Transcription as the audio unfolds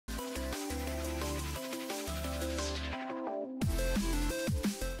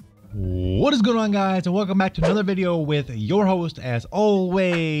What is going on, guys, and welcome back to another video with your host, as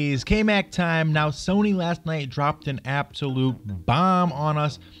always, K-Mac time. Now, Sony last night dropped an absolute bomb on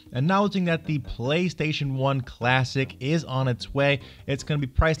us, announcing that the PlayStation 1 Classic is on its way. It's going to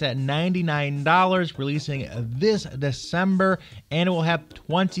be priced at $99, releasing this December, and it will have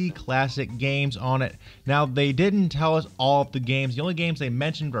 20 classic games on it. Now, they didn't tell us all of the games. The only games they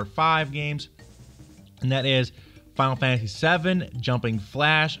mentioned were 5 games, and that is Final Fantasy VII, Jumping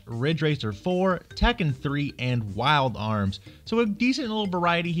Flash, Ridge Racer 4, Tekken 3, and Wild Arms. So a decent little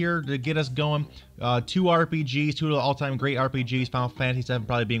variety here to get us going. 2 RPGs, 2 of the all-time great RPGs, Final Fantasy VII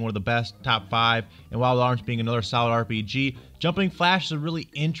probably being one of the best, top 5, and Wild Arms being another solid RPG. Jumping Flash is a really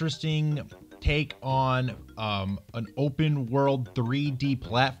interesting take on an open world 3D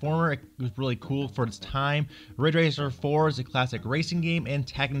platformer. It was really cool for its time. Ridge Racer 4 is a classic racing game, and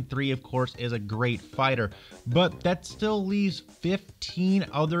Tekken 3, of course, is a great fighter. But that still leaves 15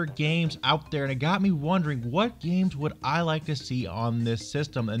 other games out there, and it got me wondering, what games would I like to see on this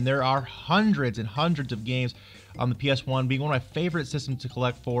system? And there are hundreds and hundreds of games on the PS1, being one of my favorite systems to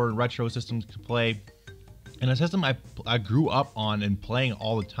collect for, and retro systems to play, and a system I grew up on and playing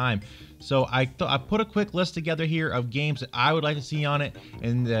all the time. So I put a quick list together here of games that I would like to see on it,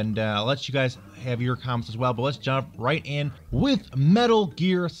 and I'll let you guys have your comments as well. But let's jump right in with Metal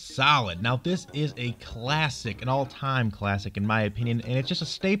Gear Solid. Now, this is a classic, an all-time classic in my opinion, and it's just a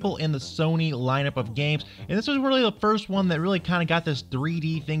staple in the Sony lineup of games. And this was really the first one that really kind of got this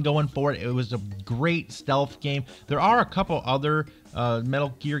 3D thing going for it. It was a great stealth game. There are a couple other Metal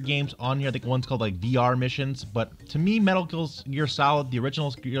Gear games on here. I think one's called like VR Missions, but to me, Metal Gear Solid, the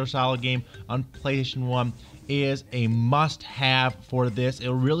original Gear Solid game on PlayStation 1, is a must-have for this.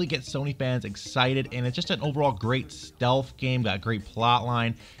 It'll really get Sony fans excited, and it's just an overall great stealth game. Got a great plot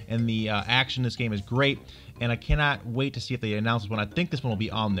line, and the action in this game is great, and I cannot wait to see if they announce this one. I think this one will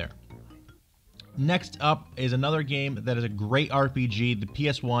be on there. Next up is another game that is a great RPG. The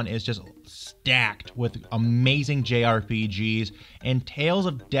PS1 is just stacked with amazing JRPGs, and Tales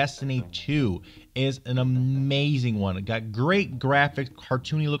of Destiny 2 is an amazing one. It got great graphics,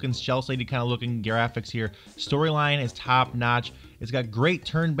 cartoony looking, cel-shaded kind of looking graphics here. Storyline is top notch. It's got great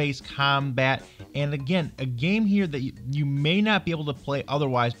turn-based combat, and again, a game here that you may not be able to play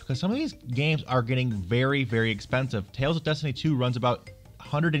otherwise, because some of these games are getting very, very expensive. Tales of Destiny 2 runs about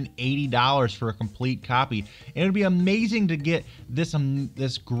 $180 for a complete copy, and it'd be amazing to get this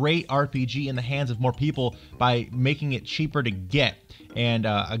great RPG in the hands of more people by making it cheaper to get, and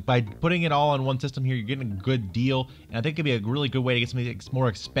by putting it all on one system here, you're getting a good deal. And I think it'd be a really good way to get something more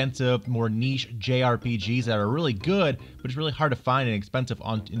expensive, more niche JRPGs that are really good, but it's really hard to find and expensive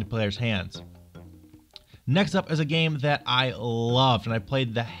into players' hands. Next up is a game that I loved, and I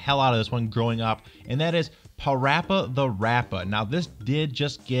played the hell out of this one growing up, and that is Parappa the Rappa. Now, this did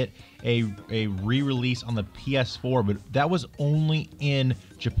just get a re-release on the PS4, but that was only in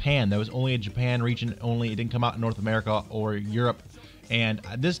Japan. That was only a Japan region only. It didn't come out in North America or Europe. And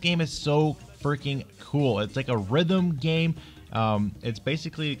this game is so freaking cool. It's like a rhythm game. It's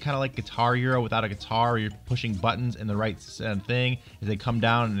basically kind of like Guitar Hero without a guitar. You're pushing buttons in the right thing as they come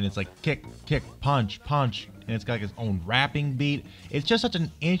down, and it's like kick, kick, punch, punch, and it's got like its own rapping beat. It's just such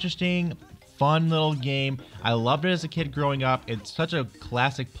an interesting, fun little game. I loved it as a kid growing up. It's such a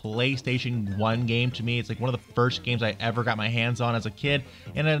classic PlayStation 1 game to me. It's like one of the first games I ever got my hands on as a kid,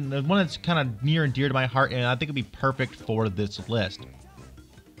 and one that's kind of near and dear to my heart, and I think it'd be perfect for this list.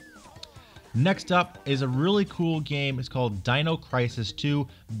 Next up is a really cool game. It's called Dino Crisis 2.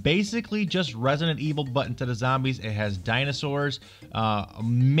 Basically just Resident Evil, but instead of zombies, it has dinosaurs.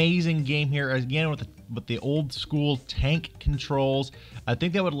 Amazing game here. Again, with the old school tank controls. I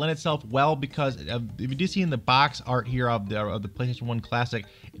think that would lend itself well, because if you do see in the box art here of the PlayStation 1 Classic,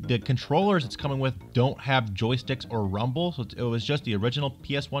 the controllers it's coming with don't have joysticks or rumble, so it was just the original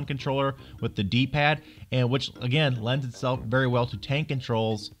PS1 controller with the D-pad, and which again lends itself very well to tank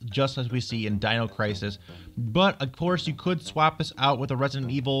controls, just as we see in Dino Crisis. But of course, you could swap this out with a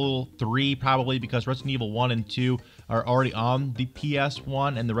Resident Evil 3 probably, because Resident Evil 1 and 2 are already on the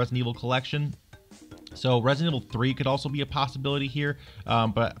PS1 and the Resident Evil collection. So Resident Evil 3 could also be a possibility here,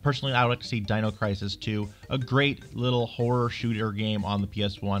 but personally I would like to see Dino Crisis 2, a great little horror shooter game on the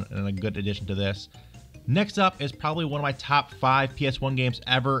PS1 and a good addition to this. Next up is probably one of my top 5 PS1 games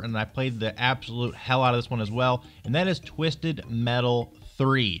ever, and I played the absolute hell out of this one as well, and that is Twisted Metal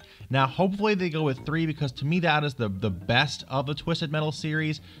 3. Now, hopefully they go with 3, because to me that is the best of the Twisted Metal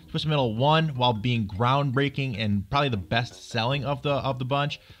series. Twisted Metal 1, while being groundbreaking and probably the best selling of the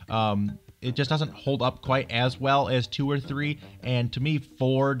bunch, it just doesn't hold up quite as well as 2 or 3. And to me,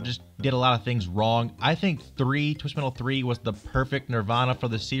 4 just did a lot of things wrong. I think Twisted Metal 3 was the perfect Nirvana for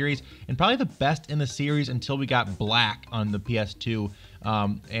the series, and probably the best in the series until we got Black on the PS2.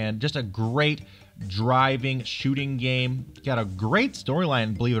 And just a great driving shooting game. Got a great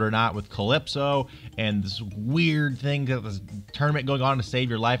storyline, believe it or not, with Calypso and this weird thing, this tournament going on to save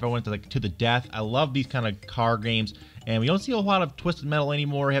your life. I went to the death. I love these kind of car games, and we don't see a lot of Twisted Metal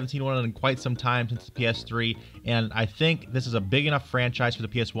anymore. We haven't seen one in quite some time since the PS3, and I think this is a big enough franchise for the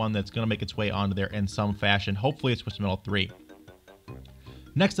PS1 that's going to make its way onto there in some fashion. Hopefully it's Twisted Metal 3.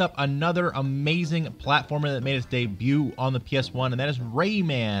 Next up, another amazing platformer that made its debut on the PS1, and that is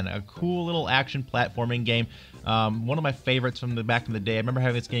Rayman, a cool little action platforming game. One of my favorites from back in the day. I remember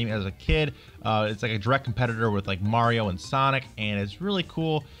having this game as a kid. It's like a direct competitor with like Mario and Sonic, and it's really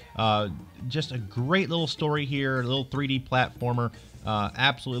cool. Just a great little story here, a little 3D platformer.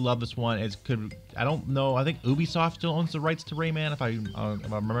 Absolutely love this one. I don't know. I think Ubisoft still owns the rights to Rayman, if I'm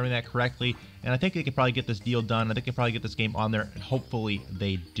remembering that correctly. And I think they could probably get this deal done. I think they could probably get this game on there, and hopefully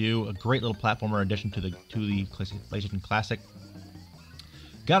they do. A great little platformer addition to the PlayStation Classic.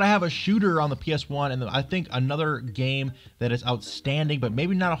 Gotta have a shooter on the PS1, and I think another game that is outstanding, but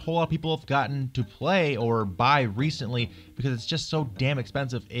maybe not a whole lot of people have gotten to play or buy recently because it's just so damn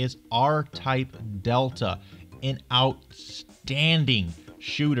expensive, is R-Type Delta. An outstanding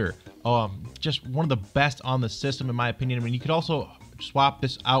shooter. Just one of the best on the system, in my opinion. I mean, you could also swap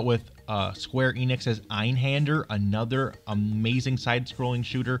this out with Square Enix's Einhander, another amazing side-scrolling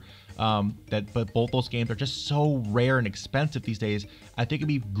shooter. But both those games are just so rare and expensive these days. I think it'd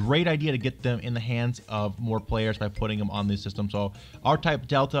be a great idea to get them in the hands of more players by putting them on this system. So R-Type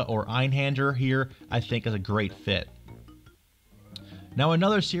Delta or Einhander here, I think, is a great fit. Now,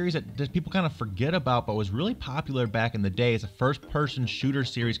 another series that people kind of forget about but was really popular back in the day is a first-person shooter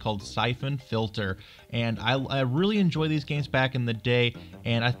series called Siphon Filter. And I really enjoy these games back in the day,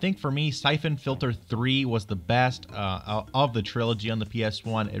 and I think for me, Siphon Filter 3 was the best of the trilogy on the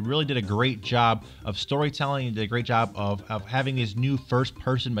PS1. It really did a great job of storytelling. It did a great job of having these new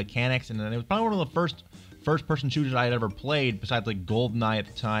first-person mechanics, and it was probably one of the first-person shooters I had ever played, besides like GoldenEye at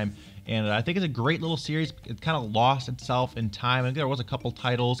the time. And I think it's a great little series. It kind of lost itself in time. I think there was a couple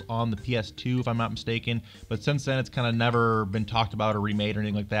titles on the PS2, if I'm not mistaken. But since then, it's kind of never been talked about or remade or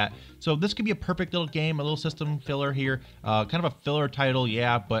anything like that. So this could be a perfect little game, a little system filler here. Kind of a filler title,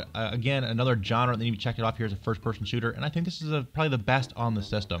 yeah. But again, another genre that you need to check it off here as a first-person shooter. And I think this is probably the best on the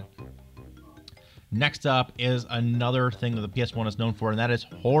system. Next up is another thing that the PS1 is known for, and that is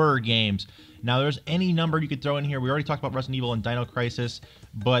horror games. Now, there's any number you could throw in here. We already talked about Resident Evil and Dino Crisis,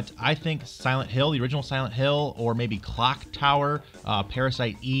 but I think Silent Hill, the original Silent Hill, or maybe Clock Tower,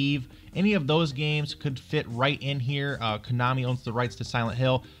 Parasite Eve, any of those games could fit right in here. Konami owns the rights to Silent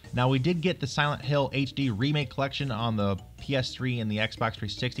Hill. Now, we did get the Silent Hill HD Remake Collection on the PS3 and the Xbox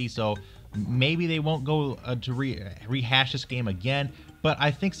 360, so maybe they won't go to rehash this game again, but I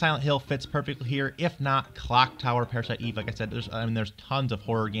think Silent Hill fits perfectly here. If not, Clock Tower, Parasite Eve, like I said, there's tons of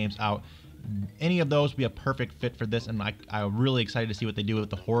horror games out. Any of those would be a perfect fit for this, and I'm really excited to see what they do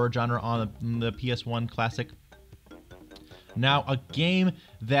with the horror genre on the PS1 Classic. Now, a game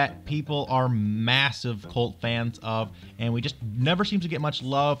that people are massive cult fans of, and we just never seem to get much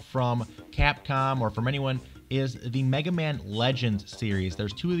love from Capcom or from anyone, is the Mega Man Legends series.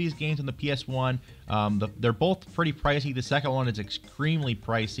 There's 2 of these games on the PS1. They're both pretty pricey. The second one is extremely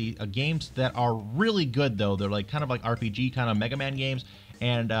pricey. Games that are really good, though. They're kind of like RPG kind of Mega Man games,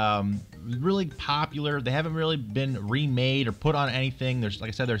 and really popular. They haven't really been remade or put on anything. Like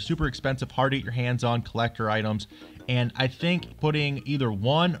I said, they're super expensive, hard to get your hands on, collector items. And I think putting either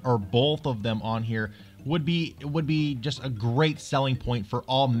one or both of them on here would be just a great selling point for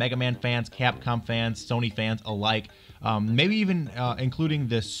all Mega Man fans, Capcom fans, Sony fans alike. Maybe even including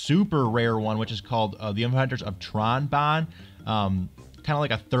this super rare one, which is called The Adventures of Tron Bon. Kind of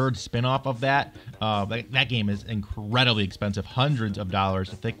like a third spin-off of that. That game is incredibly expensive, hundreds of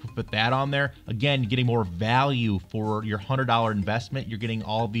dollars. If they put that on there, again, you're getting more value for your $100 investment. You're getting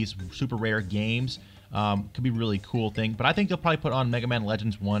all these super rare games. Could be a really cool thing. But I think they'll probably put on Mega Man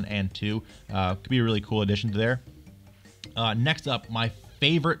Legends 1 and 2. Could be a really cool addition to there. Next up, my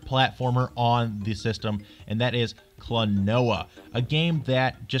favorite platformer on the system, and that is Klonoa, a game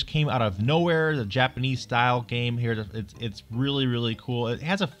that just came out of nowhere. The Japanese style game here. It's really, really cool. It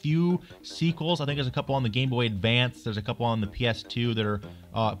has a few sequels. I think there's a couple on the Game Boy Advance. There's a couple on the PS2 that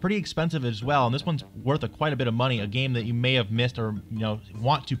are pretty expensive as well. And this one's worth quite a bit of money. A game that you may have missed or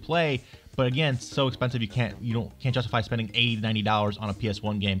want to play. But again, it's so expensive you can't justify spending $80 to $90 on a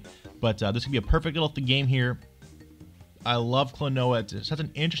PS1 game. But this could be a perfect little game here. I love Klonoa. It's such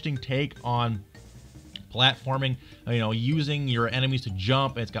an interesting take on platforming, you know, using your enemies to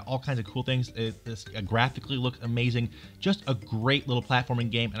jump. It's got all kinds of cool things. This graphically looks amazing. Just a great little platforming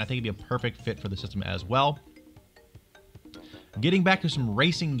game, and I think it'd be a perfect fit for the system as well. Getting back to some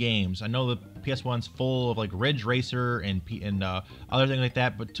racing games, I know the PS1's full of like Ridge Racer and other things like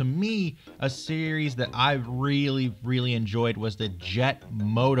that, but to me, a series that I really enjoyed was the Jet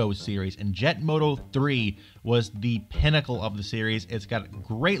Moto series, and Jet Moto 3 was the pinnacle of the series. It's got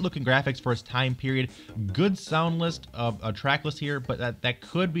great looking graphics for its time period, good sound list of a track list here, but that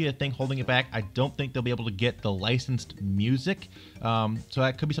could be a thing holding it back. I don't think they'll be able to get the licensed music, so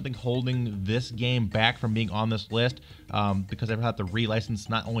that could be something holding this game back from being on this list, because they have to relicense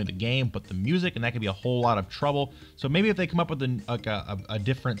not only the game but the music, and that could be a whole lot of trouble. So maybe if they come up with a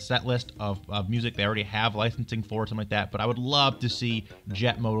different set list of music they already have licensing for, something like that. But I would love to see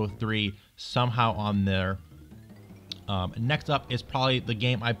Jet Moto 3 somehow on there. Next up is probably the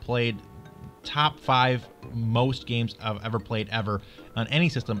game I played, top 5 most games I've ever played ever on any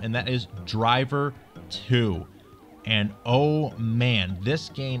system, and that is Driver 2. And oh man, this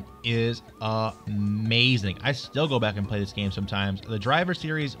game is amazing. I still go back and play this game sometimes. The Driver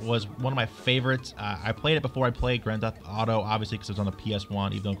series was one of my favorites. I played it before I played Grand Theft Auto, obviously, because it was on the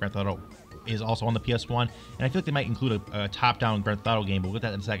PS1, even though Grand Theft Auto is also on the PS1. And I feel like they might include a top-down Grand Theft Auto game, but we'll get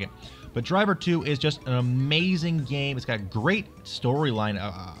that in a second. But Driver 2 is just an amazing game. It's got a great storyline.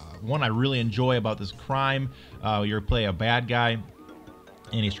 One I really enjoy about this crime. You play a bad guy,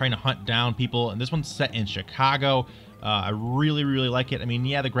 and he's trying to hunt down people. And this one's set in Chicago. I really like it. I mean,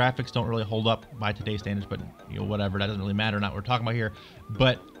 yeah, the graphics don't really hold up by today's standards, but you know, whatever. That doesn't really matter. Not what we're talking about here.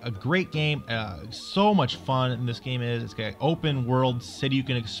 But a great game. So much fun in this game is. It's got an open world city you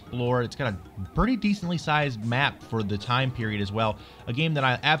can explore. It's got a pretty decently sized map for the time period as well. A game that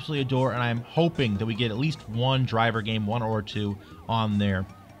I absolutely adore, and I'm hoping that we get at least one Driver game, one or two, on there.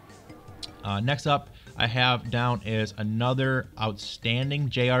 Next up, I have down is another outstanding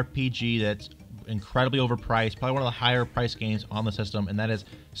JRPG that's incredibly overpriced, probably one of the higher priced games on the system, and that is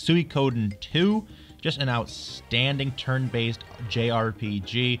Suikoden 2. Just an outstanding turn-based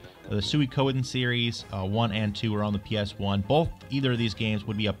JRPG. The Suikoden series 1 and 2 are on the PS1. Either of these games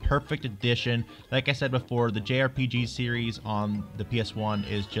would be a perfect addition. Like I said before, the JRPG series on the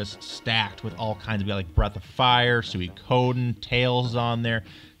PS1 is just stacked with all kinds of, like Breath of Fire, Suikoden, Tales on there.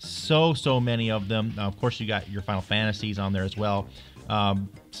 So many of them. Of course, you got your Final Fantasies on there as well.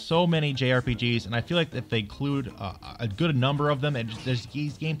 So many JRPGs, and I feel like if they include a good number of them,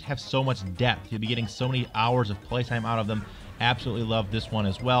 these games have so much depth. You'll be getting so many hours of playtime out of them. Absolutely love this one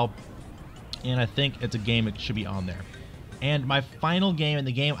as well, and I think it's a game that should be on there. And my final game, and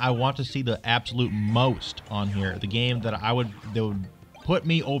the game I want to see the absolute most on here, the game that would put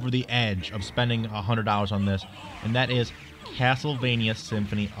me over the edge of spending $100 on this, and that is Castlevania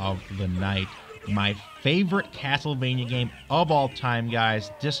Symphony of the Night. My favorite Castlevania game of all time,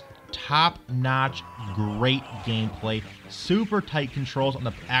 guys. Just top-notch, great gameplay, super tight controls on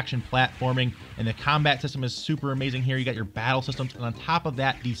the action platforming, and the combat system is super amazing here. You got your battle systems, and on top of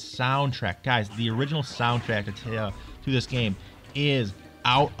that, the soundtrack. Guys, the original soundtrack to this game is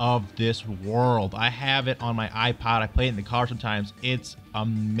out of this world. I have it on my iPod. I play it in the car sometimes. It's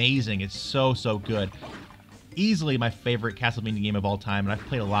amazing. It's so good. Easily my favorite Castlevania game of all time, and I've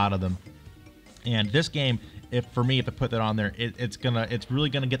played a lot of them. And this game, if I put that on there, it's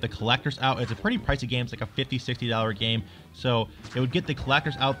really gonna get the collectors out. It's a pretty pricey game. It's like a $50-$60 game, so it would get the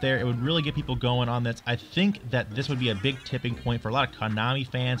collectors out there. It would really get people going on this. I think that this would be a big tipping point for a lot of Konami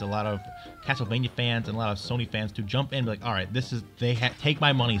fans, a lot of Castlevania fans, and a lot of Sony fans to jump in and be like, all right, take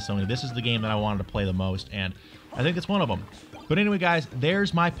my money, Sony. This is the game that I wanted to play the most, and I think it's one of them. But anyway, guys,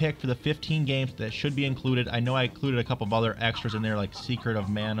 there's my pick for the 15 games that should be included. I know I included a couple of other extras in there, like Secret of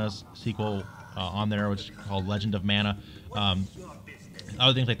Mana's sequel on there, which is called Legend of Mana.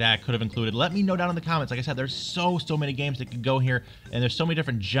 Other things like that I could have included. Let me know down in the comments. Like I said, there's so many games that could go here, and there's so many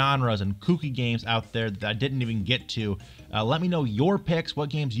different genres and kooky games out there that I didn't even get to. Let me know your picks, what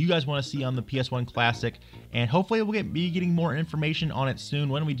games you guys want to see on the PS1 Classic, and hopefully we'll be getting more information on it soon.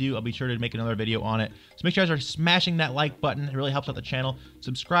 When we do, I'll be sure to make another video on it. So make sure you guys are smashing that like button. It really helps out the channel.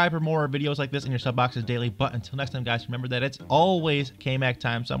 Subscribe for more videos like this in your sub boxes daily. But until next time, guys, remember that it's always KMAC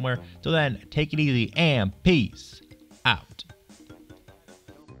time somewhere. Till then, take it easy and peace out.